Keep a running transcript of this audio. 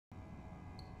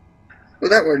Well,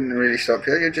 that wouldn't really stop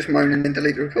you. You're just moaning and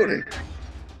delete the recording.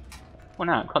 Well,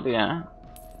 no, can't do that.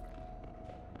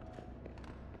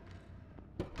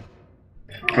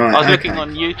 Right, I was looking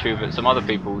on YouTube at some other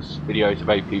people's videos of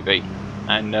APB,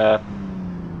 and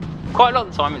quite a lot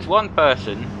of the time it's one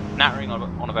person nattering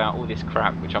on about all this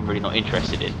crap which I'm really not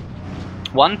interested in.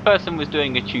 One person was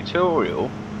doing a tutorial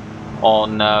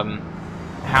on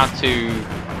how to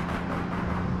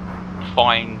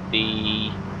find the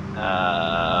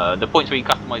points where you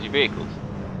customise your vehicles,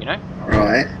 you know?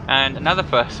 Right. And another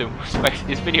person was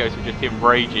basically, his videos were just him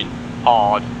raging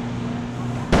hard.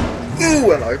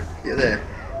 Ooh, hello. You're there.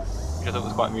 Which I thought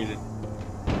was quite amusing.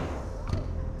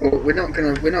 Well, we're not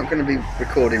gonna be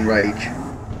recording rage.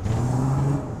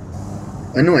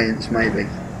 Annoyance, maybe.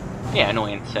 Yeah,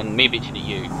 annoyance, and me bitching at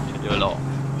you should do a lot.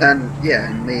 And yeah,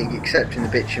 and me accepting the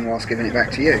bitching whilst giving it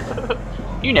back to you.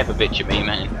 You never bitch at me,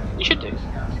 man. You should do.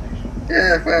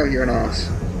 Yeah, well, you're an arse.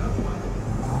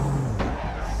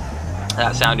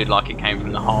 That sounded like it came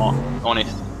from the heart,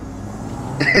 honest.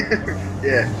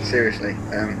 Yeah, seriously.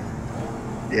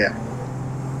 Yeah.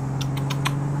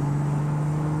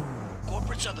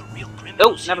 Corporates are the real criminals.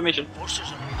 Oh, another mission. Forces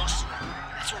are muscle.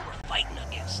 That's what we're fighting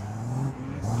against.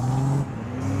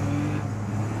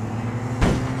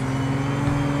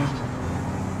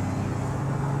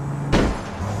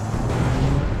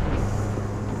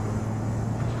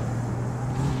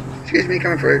 Excuse me,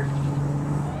 coming through.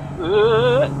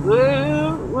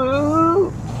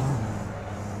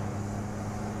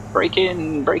 Break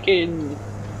in, break in.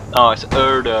 Oh, it's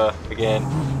Erda again.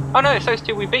 Oh no, it's those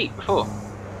two we beat before.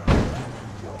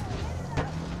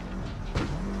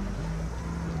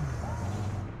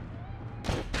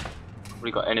 We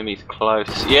got enemies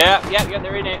close. Yeah,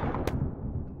 they're in it.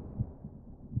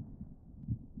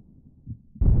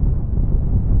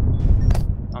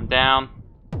 I'm down.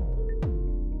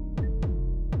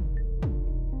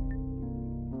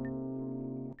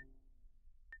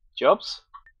 Jobs?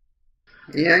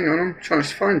 Yeah, hang on, I'm trying to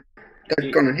find.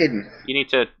 They've gone and hidden. You need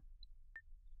to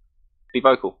be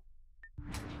vocal.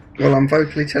 Well, I'm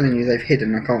vocally telling you they've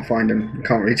hidden. I can't find them. I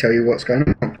can't really tell you what's going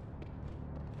on.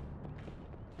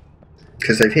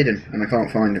 Because they've hidden and I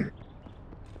can't find them.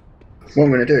 What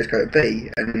I'm going to do is go to B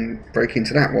and break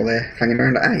into that while they're hanging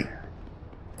around at A.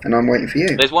 And I'm waiting for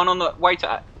you. There's one on the way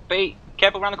to B.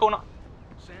 Careful around the corner.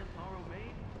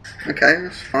 Okay,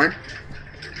 that's fine.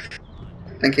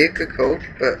 Thank you, good call,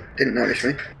 but didn't notice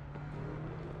me.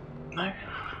 No.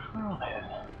 Oh,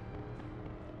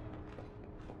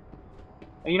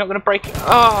 are you not going to break it?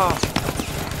 Oh!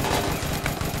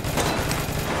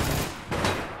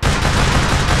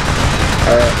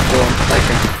 Go on, take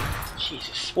him.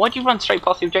 Jesus, why'd you run straight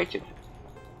past the objective?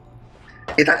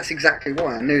 Yeah, that's exactly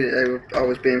why. I knew that I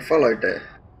was being followed there.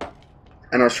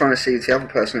 And I was trying to see the other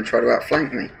person and try to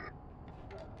outflank me.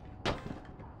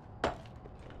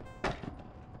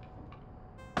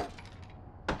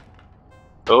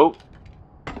 Oh!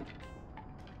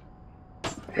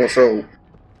 What's all?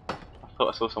 I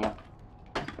thought I saw someone.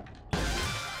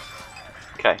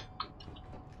 Okay.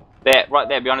 There, right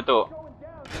there, behind the door.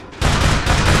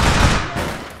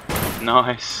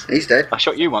 Nice. He's dead. I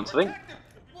shot you once, I think.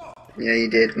 Yeah, you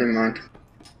did. Never mind.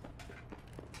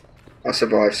 I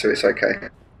survived, so it's okay.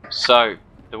 So,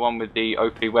 the one with the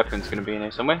OP weapon's going to be in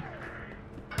here somewhere.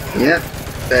 Yeah,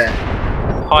 there.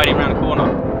 Hiding around the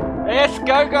corner. Yes,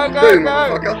 go, go, go, Boom, go!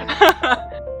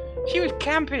 motherfucker. She was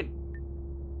camping.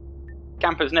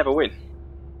 Campers never win.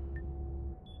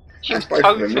 She That's was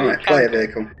both of them, totally right. Player camping.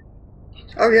 vehicle.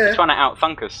 Oh, yeah. Trying to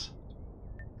outthunk us.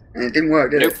 And it didn't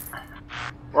work, did Nope. it?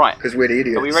 Right. Because we're the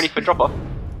idiots. Are we ready for drop off?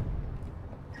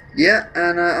 Yeah,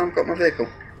 and I've got my vehicle.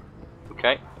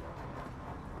 Okay.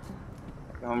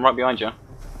 I'm right behind you.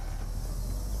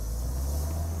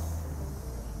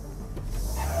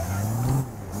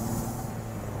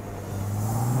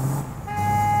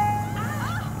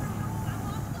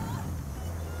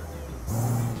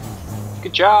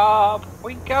 Good job!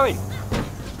 Where are you going?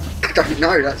 I don't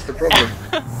know, that's the problem.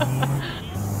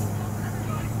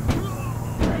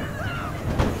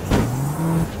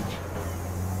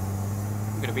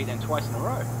 I'm gonna beat them twice in a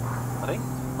row, I think.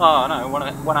 Oh no,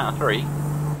 one out of three.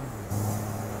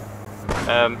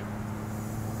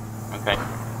 Okay.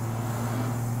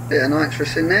 Bit of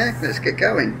nitrous in there, let's get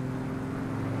going.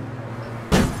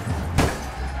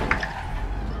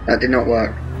 That did not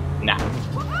work. Nah.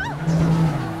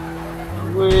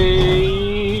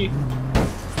 Whee!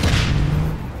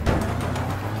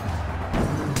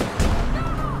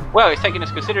 Well, it's taken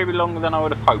us considerably longer than I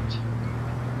would have hoped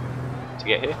to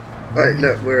get here. Wait,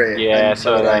 look, we're here. Yeah, And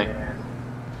so are they.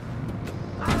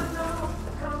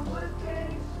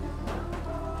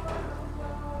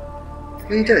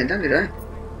 What are you doing? Don't do that.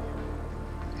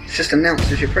 It just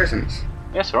announces your presence.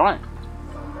 Yes, right.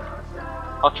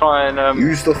 I'll try and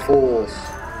use the force.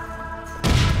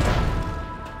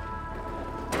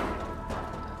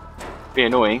 Be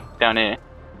annoying down here.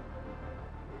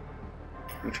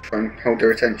 And try and hold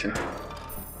their attention.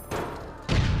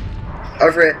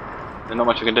 Over it. There's not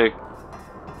much I can do.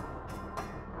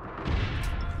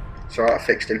 It's alright, I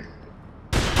fixed him.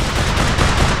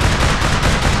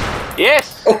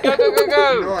 Yes! Oh, Go, go, go,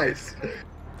 go! Nice.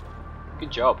 Good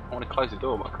job. I want to close the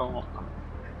door, but I can't.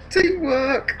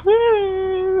 Teamwork.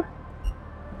 Woo!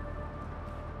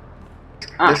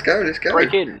 Let's go, let's go.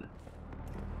 Break in.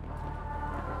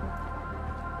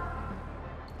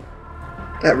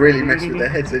 That really messed with their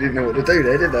heads. They didn't know what to do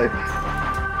there, did they?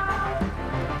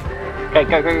 Okay,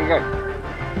 go, go, go,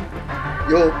 go.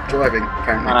 You're driving,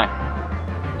 apparently. I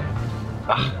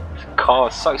know. Ugh, this car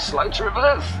is so slow to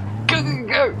reverse. Go, go,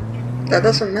 go. That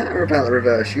doesn't matter about the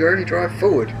reverse. You only drive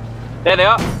forward. There they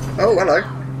are. Oh, hello.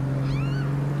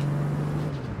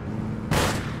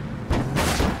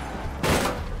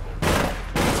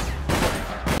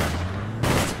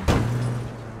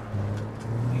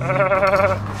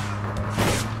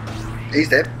 He's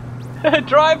dead.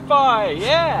 Drive by,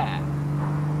 yeah.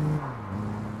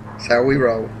 That's how we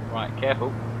roll. Right,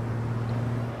 careful.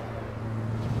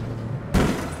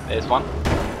 There's one.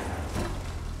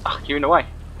 Ah, you're in the way.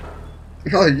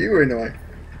 Oh, you were in the way.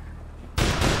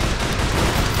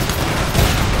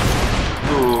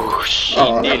 Ooh, she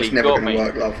Oh, that nearly was never got going me. to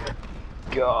work, love.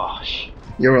 Gosh.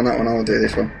 You're on that one, I'll do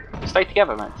this one. Stay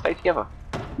together, man. Stay together.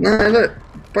 No, look.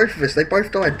 Both of us, they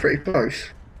both died pretty close.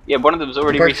 Yeah, one of them's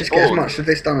already Both just get as respawned. much of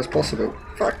this done as possible.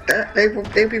 Fuck that.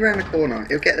 They'll be round the corner.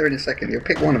 He'll get there in a second. He'll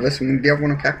pick one of us and the other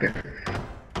one will cap him.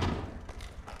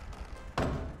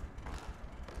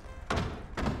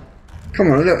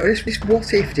 Come on, look. This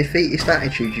what if defeatist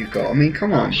attitude you've got. I mean,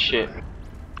 come Oh, on. shit.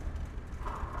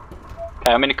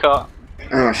 Okay, I'm in the car.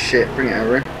 Oh, shit. Bring it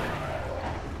over here.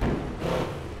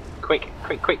 Quick,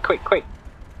 quick, quick, quick, quick.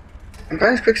 I'm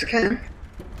going as quick as I can.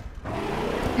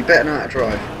 You better know how to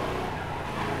drive.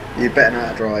 You better know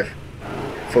how to drive.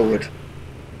 Forward.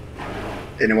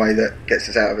 In a way that gets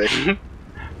us out of it.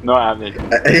 Not happening.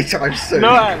 At any time soon.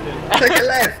 Not happening. Take a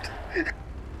left!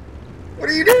 What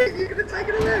are you doing? You're going to take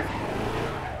a left!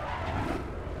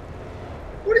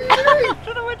 What are you doing? I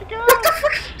don't know where to go. What the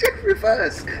fuck are you doing?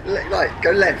 Reverse! Like,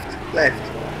 go left,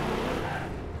 left.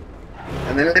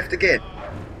 And then left again.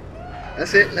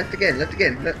 That's it, left again, left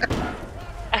again.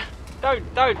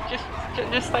 Don't, just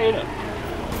stay in it.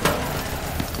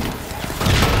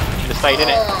 Should have stayed in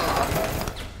it.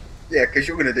 Yeah, because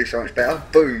you're going to do so much better.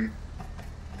 Boom.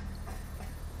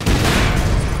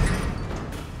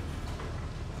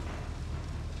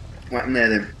 What happened there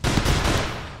then?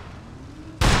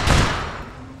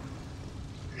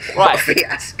 Right,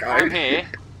 Fiasco. I'm here,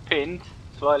 pinned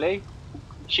slightly.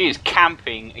 She is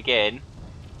camping again.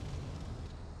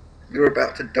 You're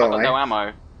about to I've got no die. ammo.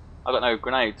 I've got no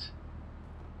grenades.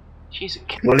 She's a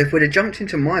Well, if we'd have jumped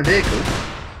into my vehicle...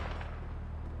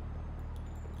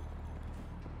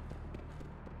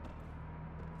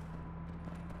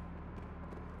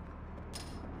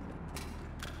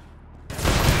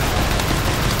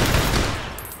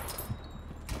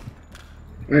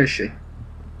 Where is she?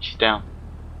 She's down.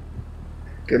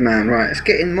 Good man, right, let's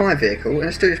get in my vehicle and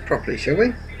let's do this properly, shall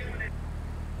we?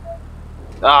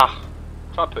 Ah,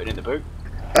 try putting it in the boot.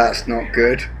 That's not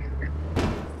good.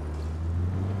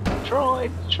 Try.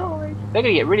 They're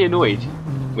gonna get really annoyed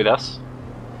with us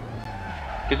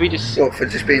because we just. What, for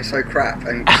just being so crap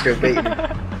and still beating them?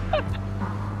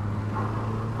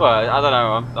 Well, I don't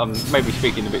know. I'm maybe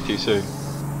speaking a bit too soon.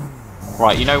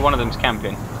 Right, you know one of them's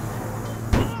camping.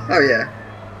 Oh yeah.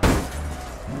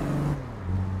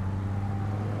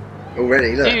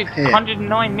 Already, look, Dude, here.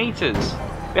 109 meters.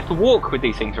 We have to walk with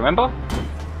these things. Remember?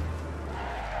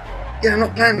 Yeah, I'm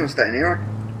not planning on staying here.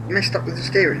 I messed up with the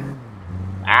steering.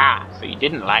 Ah, so you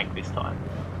didn't lag this time.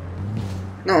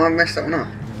 No, I messed that one up.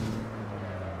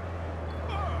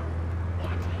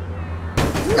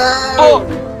 No! Oh!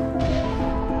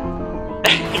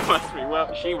 He must be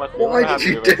well. She must be. Why did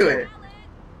you do it?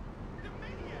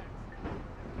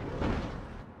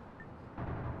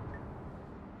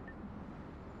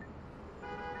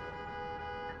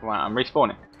 Right, I'm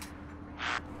respawning.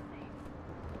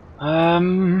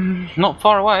 Not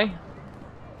far away.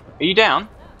 Are you down?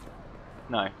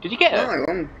 No. Did you get her? No,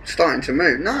 I'm starting to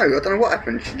move. No, I don't know what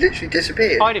happened. She literally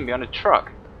disappeared. Hiding behind a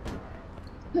truck.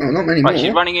 No, not many Right, more.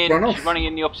 she's running in. Run off. She's running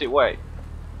in the opposite way.